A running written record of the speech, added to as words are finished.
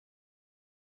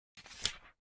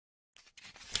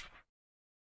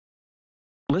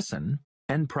Listen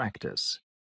and practice.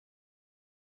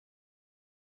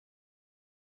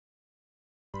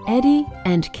 Eddie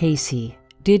and Casey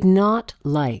did not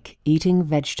like eating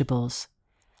vegetables.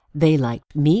 They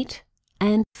liked meat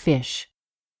and fish.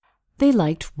 They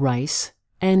liked rice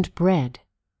and bread.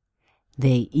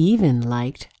 They even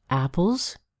liked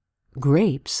apples,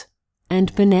 grapes,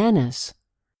 and bananas.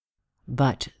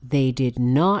 But they did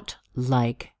not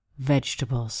like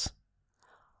vegetables.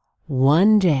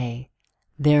 One day,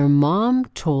 their mom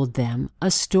told them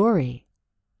a story.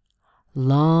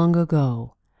 Long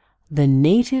ago, the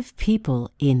native people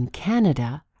in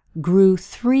Canada grew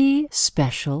 3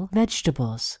 special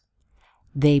vegetables.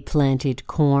 They planted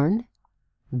corn,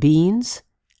 beans,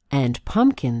 and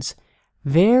pumpkins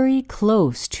very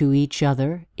close to each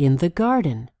other in the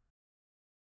garden.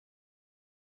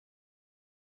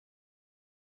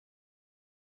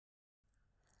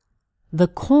 The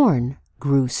corn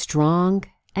grew strong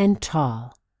and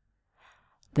tall.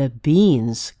 The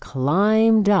beans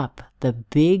climbed up the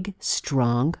big,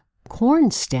 strong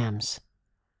corn stems.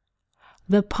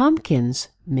 The pumpkins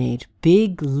made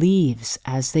big leaves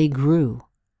as they grew.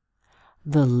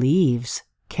 The leaves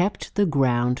kept the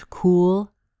ground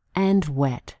cool and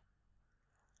wet.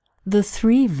 The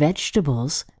 3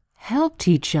 vegetables helped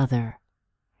each other.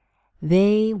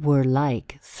 They were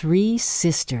like 3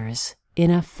 sisters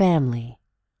in a family.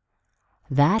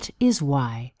 That is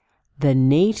why the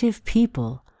native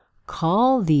people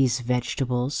call these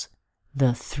vegetables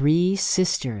the 3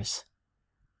 sisters.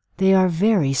 They are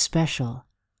very special.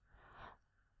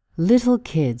 Little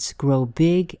kids grow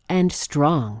big and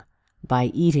strong by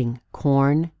eating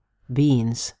corn,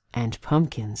 beans, and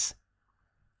pumpkins.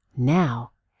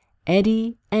 Now,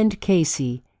 Eddie and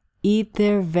Casey eat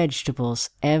their vegetables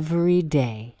every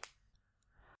day.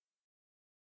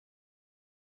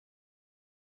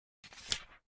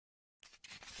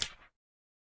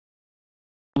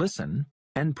 Listen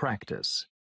and practice.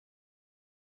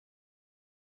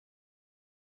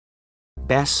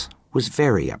 Bess was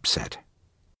very upset.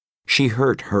 She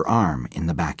hurt her arm in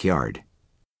the backyard.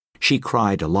 She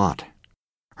cried a lot.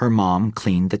 Her mom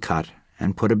cleaned the cut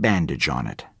and put a bandage on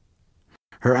it.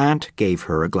 Her aunt gave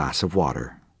her a glass of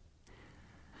water.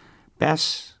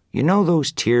 "Bess, you know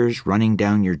those tears running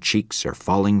down your cheeks are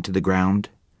falling to the ground?"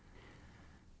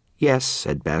 "Yes,"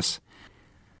 said Bess.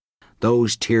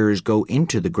 "Those tears go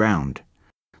into the ground.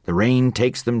 The rain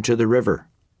takes them to the river,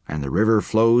 and the river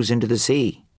flows into the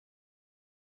sea.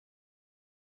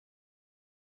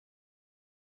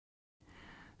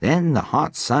 Then the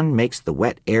hot sun makes the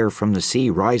wet air from the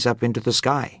sea rise up into the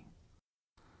sky."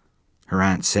 Her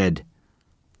aunt said,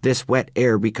 "This wet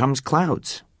air becomes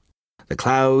clouds. The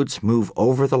clouds move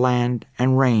over the land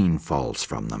and rain falls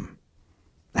from them.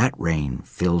 That rain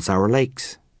fills our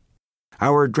lakes.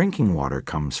 Our drinking water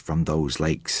comes from those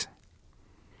lakes."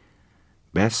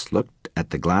 Bess looked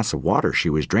at the glass of water she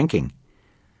was drinking.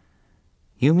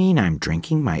 "You mean I'm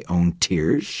drinking my own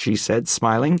tears?" she said,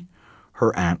 smiling.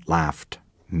 Her aunt laughed.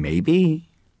 "Maybe."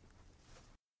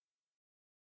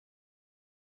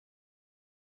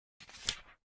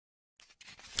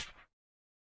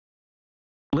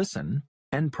 Listen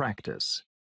and practice.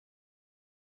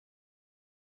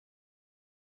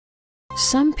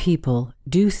 Some people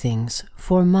do things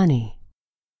for money.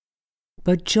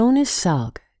 But Jonas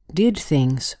Salk did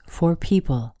things for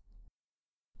people.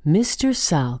 Mr.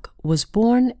 Salk was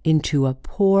born into a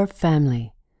poor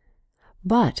family,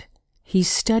 but he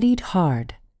studied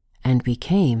hard and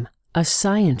became a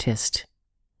scientist.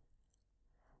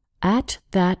 At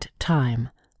that time,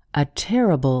 a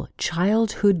terrible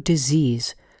childhood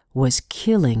disease was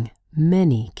killing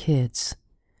many kids.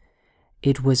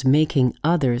 It was making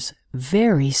others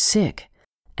very sick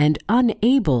and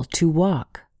unable to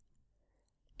walk.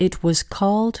 It was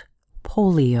called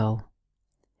polio.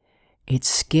 It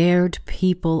scared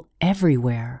people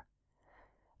everywhere.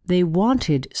 They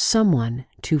wanted someone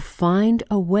to find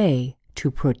a way to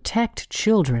protect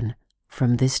children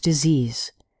from this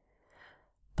disease.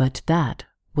 But that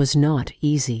was not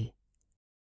easy.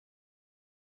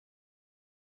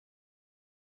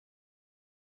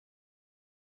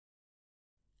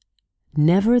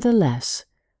 Nevertheless,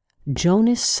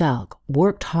 Jonas Salk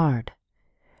worked hard.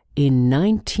 In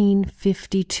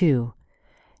 1952,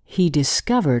 he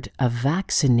discovered a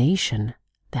vaccination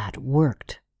that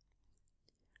worked.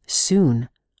 Soon,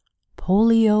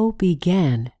 polio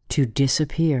began to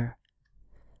disappear.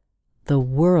 The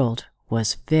world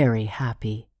was very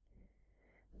happy.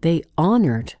 They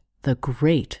honored the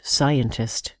great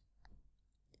scientist.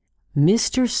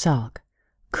 Mr. Salk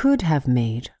could have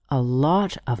made a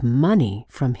lot of money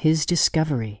from his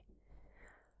discovery,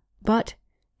 but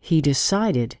he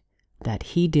decided that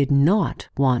he did not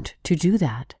want to do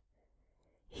that.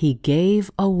 He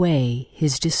gave away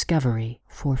his discovery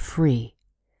for free.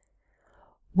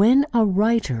 When a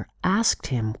writer asked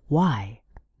him why,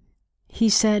 he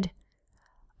said,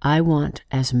 "I want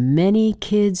as many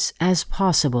kids as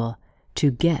possible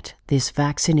to get this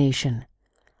vaccination.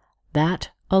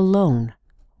 That alone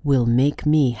will make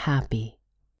me happy."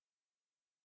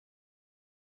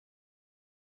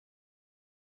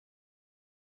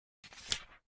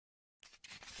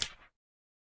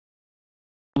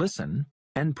 Listen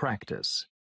and practice.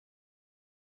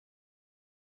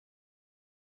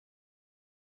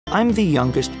 I'm the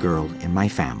youngest girl in my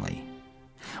family.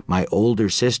 My older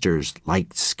sisters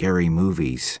liked scary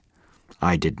movies.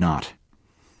 I did not.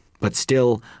 But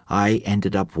still, I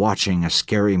ended up watching a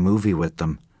scary movie with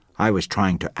them. I was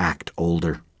trying to act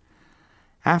older.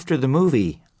 After the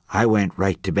movie, I went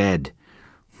right to bed.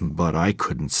 But I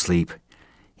couldn't sleep.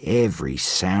 Every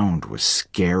sound was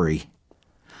scary.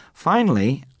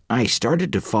 Finally, I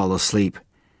started to fall asleep.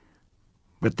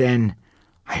 But then,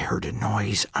 I heard a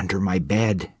noise under my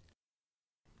bed.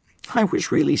 I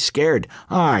was really scared.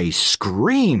 I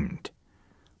screamed.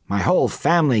 My whole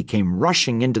family came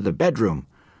rushing into the bedroom.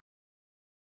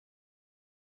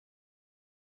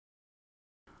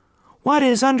 "What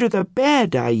is under the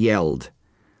bed?" I yelled.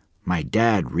 My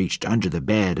dad reached under the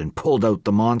bed and pulled out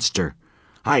the monster.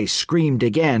 I screamed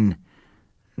again.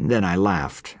 Then I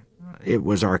laughed. It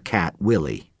was our cat,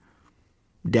 Willie.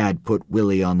 Dad put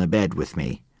Willie on the bed with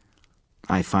me.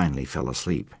 I finally fell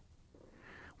asleep.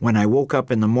 When I woke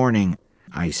up in the morning,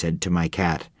 I said to my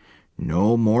cat,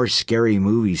 "No more scary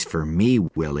movies for me,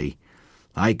 Willie."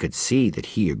 I could see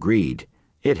that he agreed.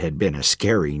 It had been a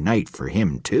scary night for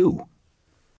him, too.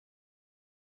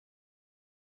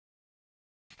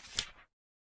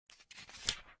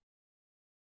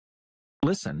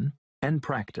 Listen and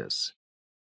practice.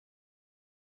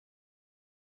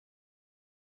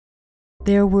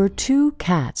 There were two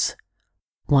cats.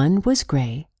 One was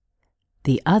gray,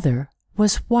 the other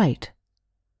was white.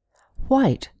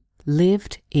 White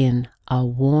lived in a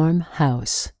warm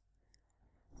house.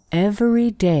 Every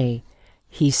day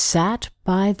he sat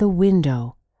by the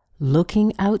window,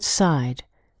 looking outside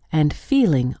and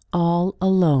feeling all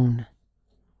alone.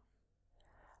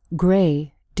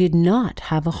 Gray did not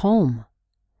have a home.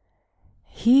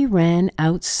 He ran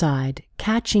outside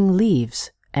catching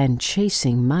leaves and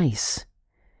chasing mice.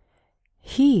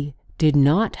 He did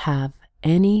not have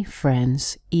any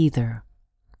friends either.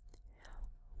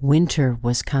 Winter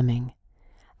was coming,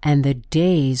 and the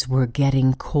days were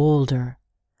getting colder.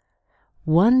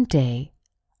 One day,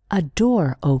 a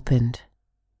door opened.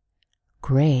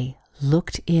 Gray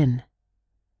looked in.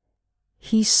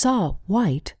 He saw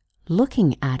White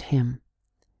looking at him.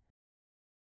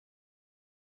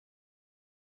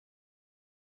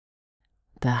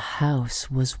 The house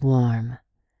was warm.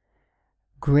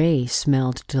 Gray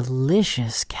smelled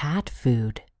delicious cat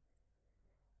food.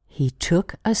 He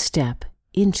took a step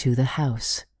into the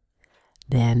house.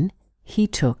 Then he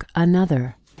took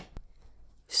another.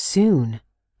 Soon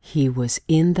he was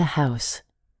in the house.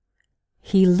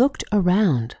 He looked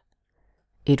around.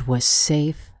 It was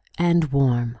safe and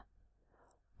warm.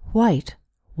 White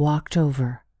walked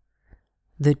over.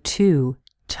 The two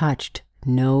touched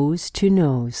nose to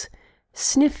nose,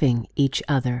 sniffing each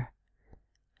other.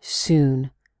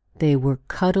 Soon they were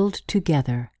cuddled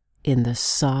together in the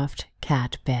soft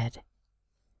cat bed.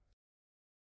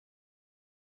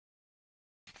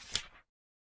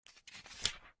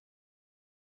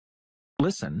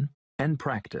 Listen and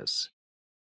practice.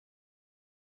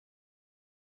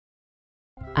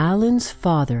 Alan's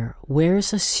father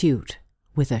wears a suit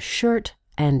with a shirt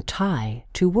and tie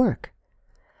to work.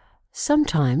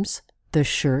 Sometimes the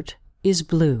shirt is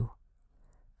blue.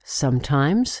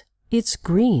 Sometimes it's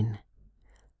green.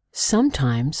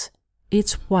 Sometimes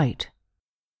it's white.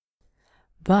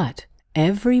 But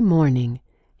every morning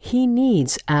he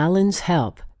needs Alan's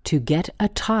help to get a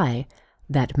tie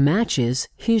that matches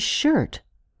his shirt.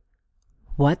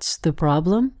 What's the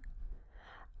problem?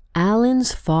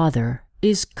 Alan's father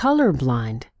is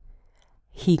colorblind.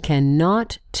 He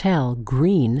cannot tell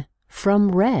green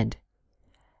from red.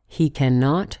 He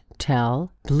cannot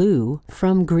tell blue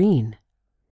from green.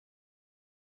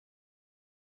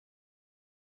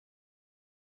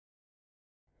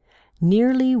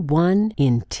 Nearly 1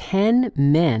 in 10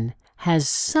 men has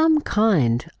some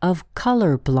kind of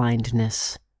color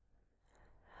blindness.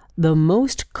 The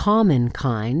most common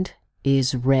kind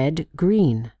is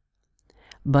red-green,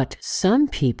 but some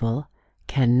people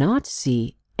cannot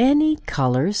see any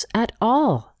colors at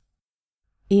all.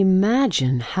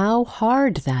 Imagine how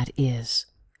hard that is.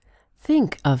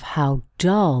 Think of how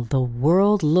dull the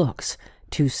world looks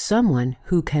to someone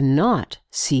who cannot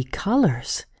see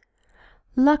colors.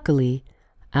 Luckily,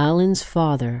 Alan's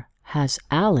father has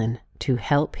Alan to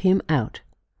help him out.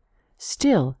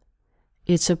 Still,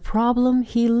 it's a problem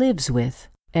he lives with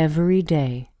every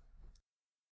day.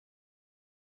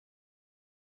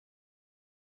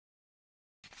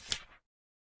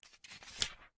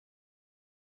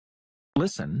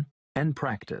 Listen and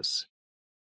practice.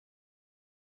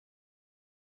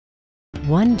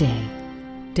 One day,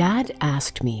 Dad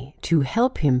asked me to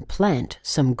help him plant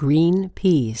some green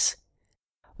peas.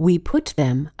 We put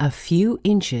them a few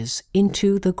inches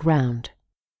into the ground.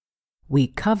 We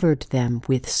covered them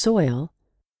with soil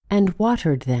and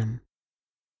watered them.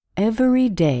 Every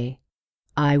day,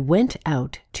 I went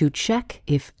out to check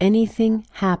if anything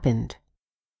happened.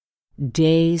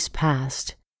 Days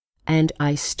passed, and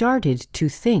I started to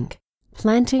think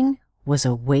planting was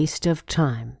a waste of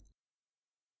time.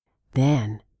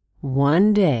 Then,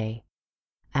 one day,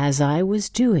 as I was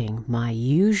doing my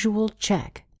usual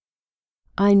check,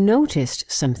 I noticed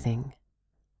something.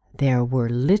 There were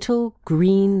little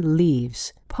green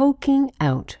leaves poking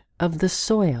out of the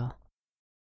soil.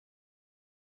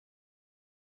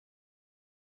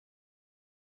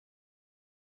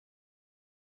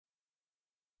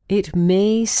 It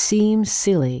may seem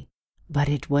silly, but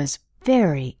it was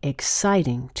very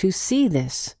exciting to see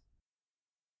this.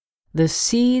 The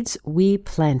seeds we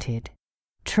planted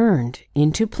turned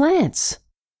into plants.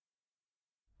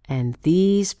 And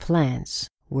these plants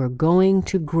were going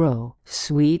to grow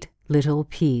sweet little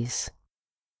peas.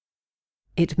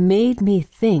 It made me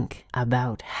think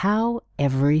about how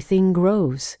everything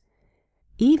grows,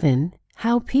 even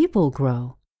how people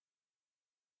grow.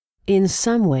 In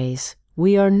some ways,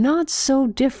 we are not so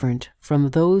different from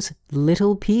those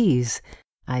little peas,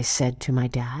 I said to my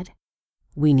dad.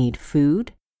 We need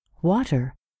food,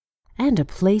 water, and a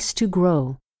place to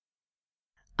grow.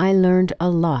 I learned a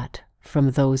lot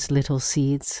from those little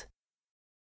seeds.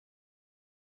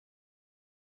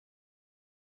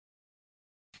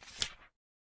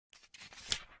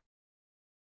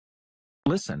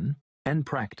 Listen and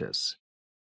practice.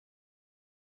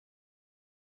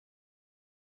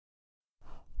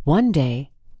 One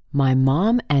day, my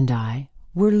mom and I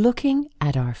were looking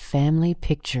at our family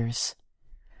pictures.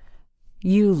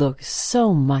 You look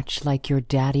so much like your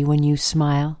daddy when you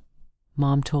smile,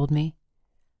 Mom told me.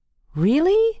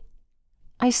 Really?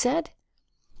 I said.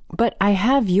 But I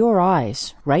have your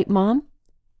eyes, right, Mom?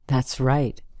 That's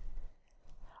right.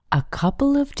 A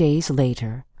couple of days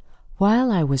later,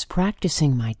 while I was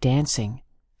practicing my dancing,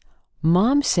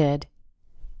 Mom said,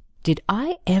 "Did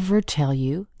I ever tell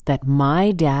you that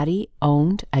my daddy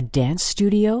owned a dance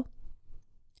studio?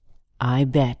 I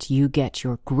bet you get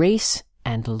your grace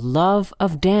and love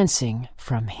of dancing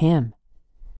from him."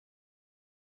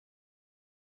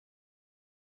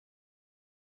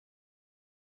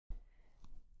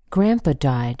 Grandpa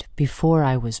died before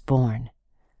I was born,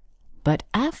 but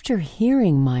after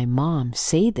hearing my mom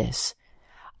say this,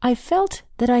 I felt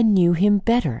that I knew him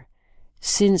better,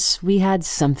 since we had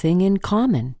something in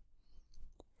common.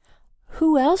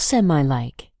 Who else am I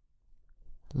like?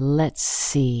 Let's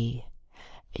see.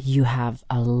 You have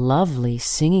a lovely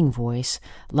singing voice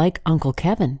like Uncle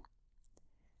Kevin.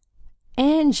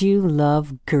 And you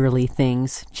love girly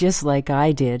things just like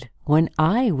I did when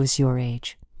I was your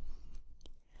age.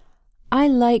 I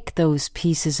like those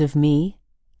pieces of me,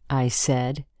 I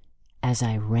said as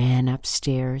I ran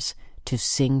upstairs to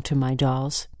sing to my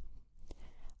dolls.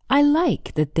 I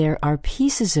like that there are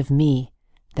pieces of me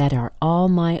that are all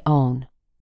my own.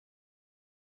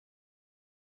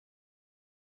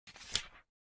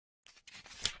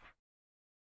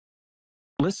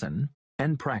 Listen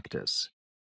and practice.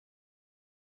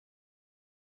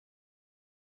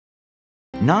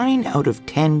 9 out of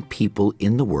 10 people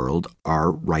in the world are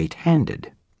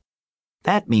right-handed.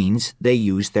 That means they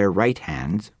use their right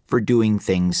hand for doing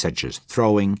things such as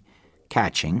throwing,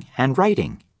 catching, and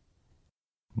writing.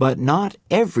 But not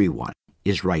everyone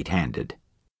is right-handed.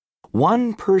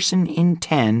 1 person in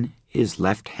 10 is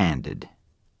left-handed.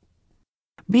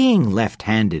 Being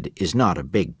left-handed is not a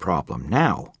big problem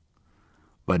now.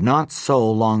 But not so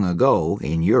long ago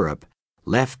in Europe,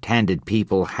 left-handed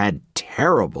people had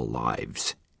terrible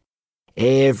lives.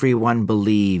 Everyone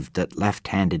believed that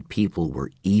left-handed people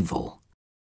were evil.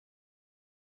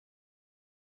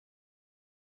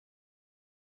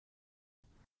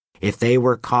 If they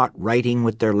were caught writing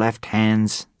with their left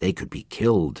hands, they could be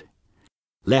killed.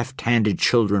 Left-handed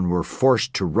children were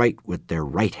forced to write with their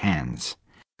right hands.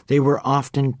 They were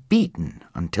often beaten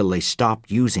until they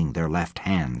stopped using their left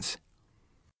hands.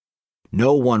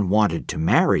 No one wanted to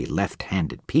marry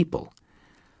left-handed people.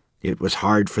 It was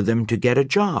hard for them to get a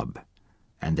job,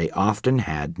 and they often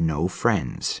had no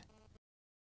friends.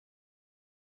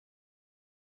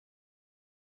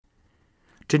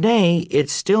 Today,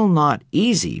 it's still not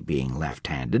easy being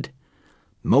left-handed.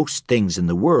 Most things in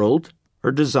the world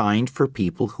are designed for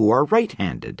people who are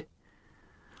right-handed.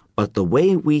 But the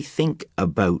way we think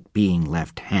about being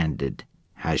left-handed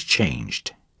has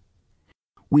changed.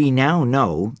 We now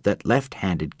know that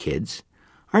left-handed kids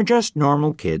are just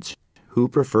normal kids who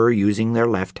prefer using their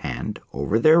left hand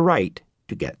over their right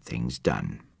to get things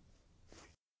done.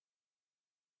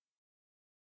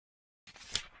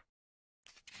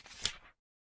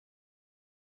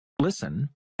 Listen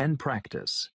and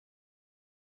practice.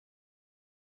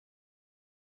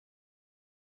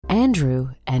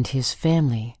 Andrew and his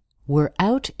family were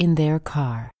out in their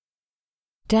car.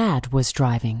 Dad was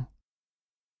driving.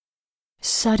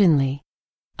 Suddenly,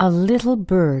 a little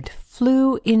bird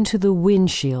flew into the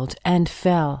windshield and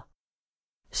fell.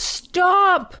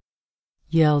 "Stop!"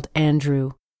 yelled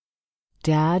Andrew.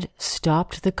 Dad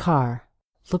stopped the car,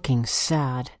 looking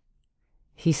sad.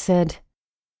 He said,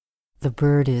 "The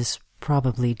bird is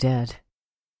probably dead."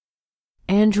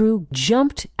 Andrew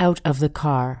jumped out of the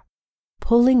car,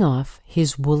 pulling off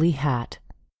his woolly hat.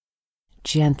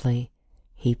 Gently,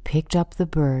 he picked up the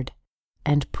bird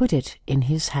and put it in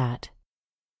his hat.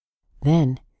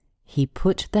 Then he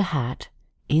put the hat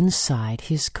inside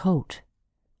his coat.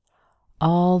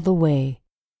 All the way,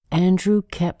 Andrew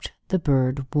kept the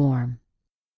bird warm.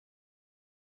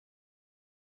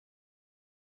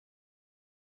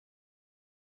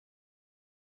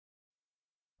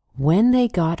 When they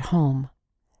got home,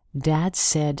 Dad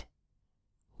said,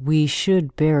 "We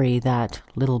should bury that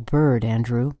little bird,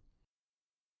 Andrew."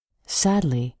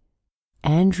 Sadly,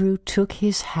 Andrew took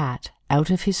his hat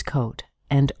out of his coat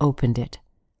and opened it.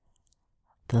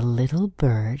 The little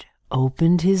bird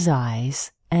opened his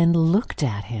eyes and looked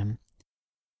at him.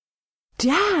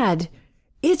 "Dad,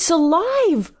 it's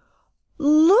alive!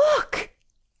 Look!"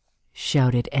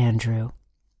 shouted Andrew.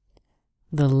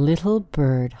 The little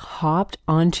bird hopped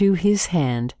onto his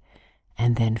hand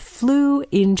and then flew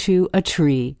into a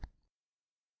tree.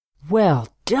 "Well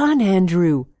done,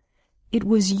 Andrew! It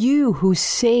was you who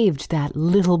saved that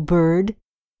little bird,"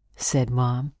 said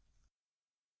Mom.